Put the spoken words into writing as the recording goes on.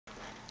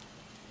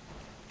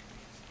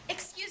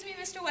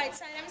Mr.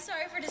 Whiteside, I'm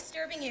sorry for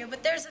disturbing you,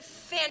 but there's a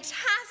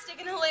fantastic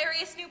and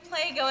hilarious new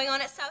play going on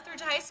at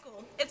Southridge High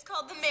School. It's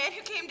called The Man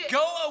Who Came to...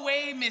 Go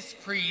away, Miss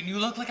Preen. You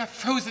look like a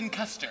frozen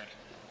custard.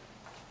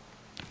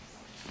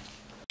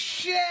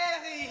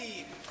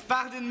 Sherry!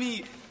 Pardon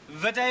me,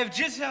 but I have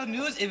just heard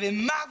news of a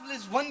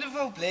marvelous,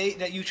 wonderful play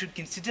that you should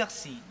consider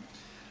seeing.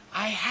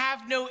 I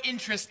have no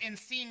interest in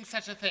seeing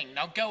such a thing.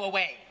 Now go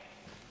away.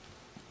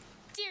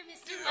 Dear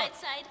Mr.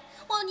 Whiteside,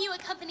 won't you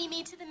accompany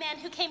me to The Man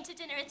Who Came to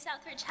Dinner at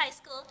Southridge High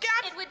School?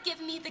 It would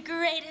give me the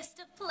greatest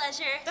of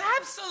pleasure.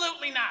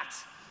 Absolutely not.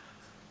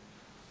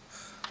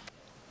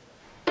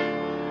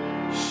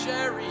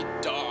 Sherry,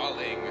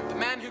 darling, The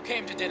Man Who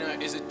Came to Dinner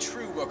is a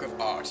true work of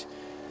art.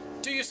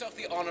 Do yourself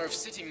the honor of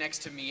sitting next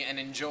to me and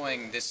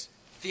enjoying this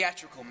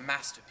theatrical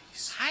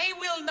masterpiece. I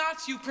will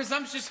not, you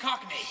presumptuous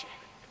cockney.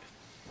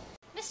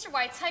 Mr.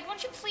 Whiteside,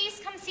 won't you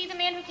please come see The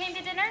Man Who Came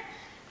to Dinner?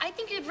 I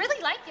think you'd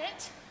really like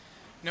it.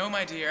 No,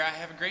 my dear, I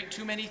have a great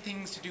too many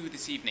things to do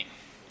this evening.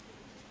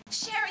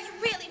 Sherry,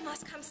 you really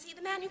must come see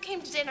The Man Who Came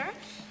to Dinner.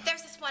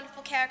 There's this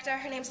wonderful character.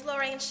 Her name's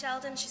Lorraine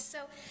Sheldon. She's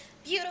so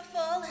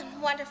beautiful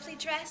and wonderfully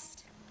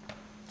dressed.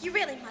 You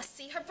really must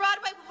see her.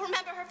 Broadway will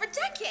remember her for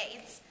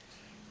decades.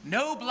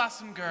 No,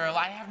 Blossom Girl,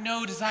 I have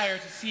no desire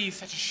to see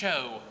such a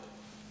show.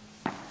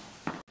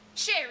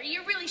 Sherry,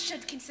 you really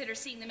should consider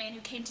seeing The Man Who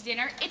Came to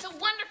Dinner. It's a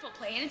wonderful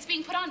play, and it's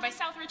being put on by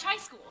Southridge High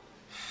School.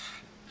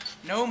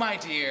 No, my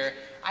dear,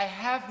 I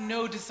have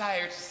no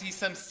desire to see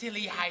some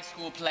silly high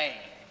school play.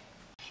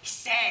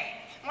 Say,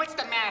 what's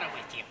the matter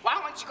with you?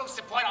 Why don't you go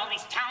support all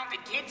these talented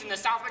kids in the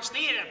Southridge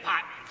Theater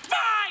Department?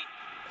 Fine!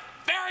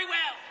 Very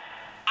well.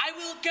 I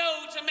will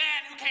go to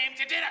Man Who Came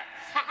to Dinner.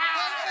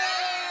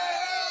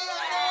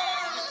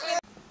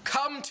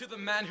 Come to The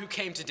Man Who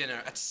Came to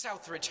Dinner at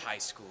Southridge High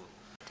School.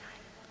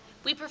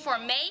 We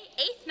perform May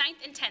 8th,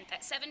 9th, and 10th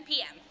at 7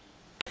 p.m.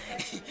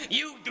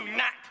 You do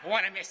not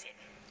want to miss it.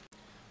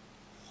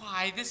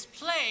 Why, this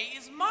play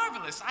is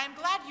marvelous. I am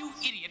glad you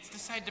idiots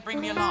decided to bring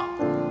me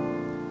along.